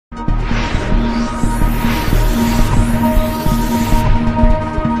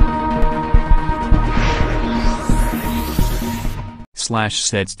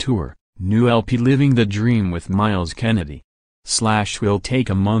/sets tour, new LP Living the Dream with Myles Kennedy. / will take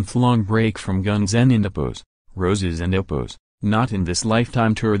a month-long break from Guns N&apos, Roses&apos, Not in This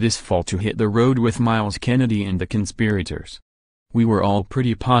Lifetime tour this fall to hit the road with Myles Kennedy and the Conspirators. We were all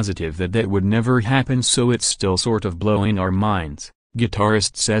pretty positive that would never happen, so it's still sort of blowing our minds,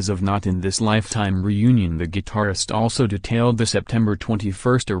 guitarist says of Not in This Lifetime reunion. The guitarist also detailed the September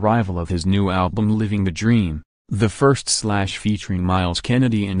 21st arrival of his new album Living the Dream, the first / featuring Myles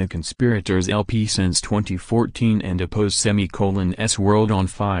Kennedy and the Conspirators LP since 2014 and /s World on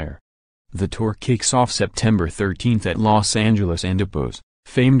Fire. The tour kicks off September 13th at Los Angeles /apos,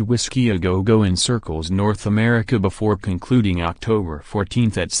 famed Whiskey A Go Go encircles North America before concluding October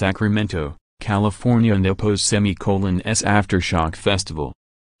 14th at Sacramento, California /s Aftershock Festival.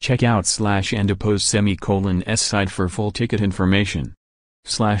 Check out /&apos site for full ticket information.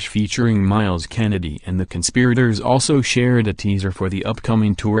 Featuring Myles Kennedy and the Conspirators also shared a teaser for the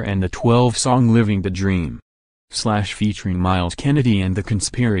upcoming tour and the 12-song Living the Dream. Featuring Myles Kennedy and the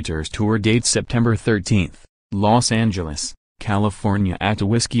Conspirators tour dates September 13th, Los Angeles, California at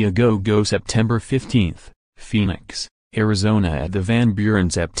Whiskey A Go Go September 15th, Phoenix, Arizona at the Van Buren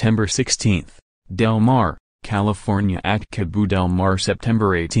September 16th, Del Mar, California at Cabo Del Mar September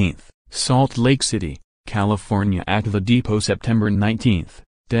 18th, Salt Lake City, California at The Depot September 19th,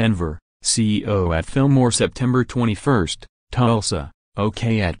 Denver, CO at Fillmore September 21st, Tulsa,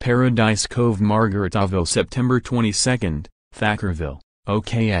 OK at Paradise Cove Margaritaville September 22nd, Thackerville,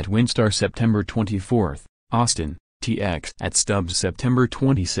 OK at Windstar September 24th, Austin, TX at Stubbs September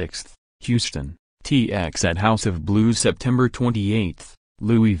 26th, Houston, TX at House of Blues September 28th,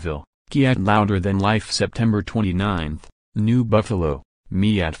 Louisville, Key at Louder Than Life September 29th, New Buffalo,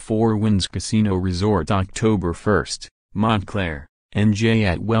 Me at Four Winds Casino Resort October 1st, Montclair, NJ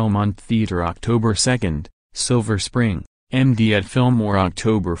at Wellmont Theater October 2nd, Silver Spring, MD at Fillmore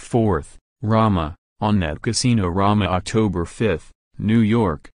October 4th, Rama, On-Net Casino Rama October 5th, New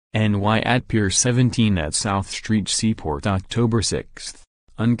York, NY at Pier 17 at South Street Seaport October 6th,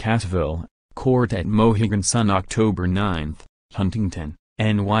 Uncasville, Court at Mohegan Sun October 9th, Huntington,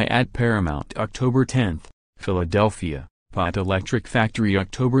 NY at Paramount October 10th, Philadelphia, Pot Electric Factory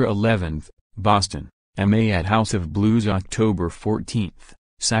October 11th, Boston, MA at House of Blues October 14th,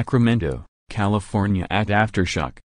 Sacramento, California at Aftershock,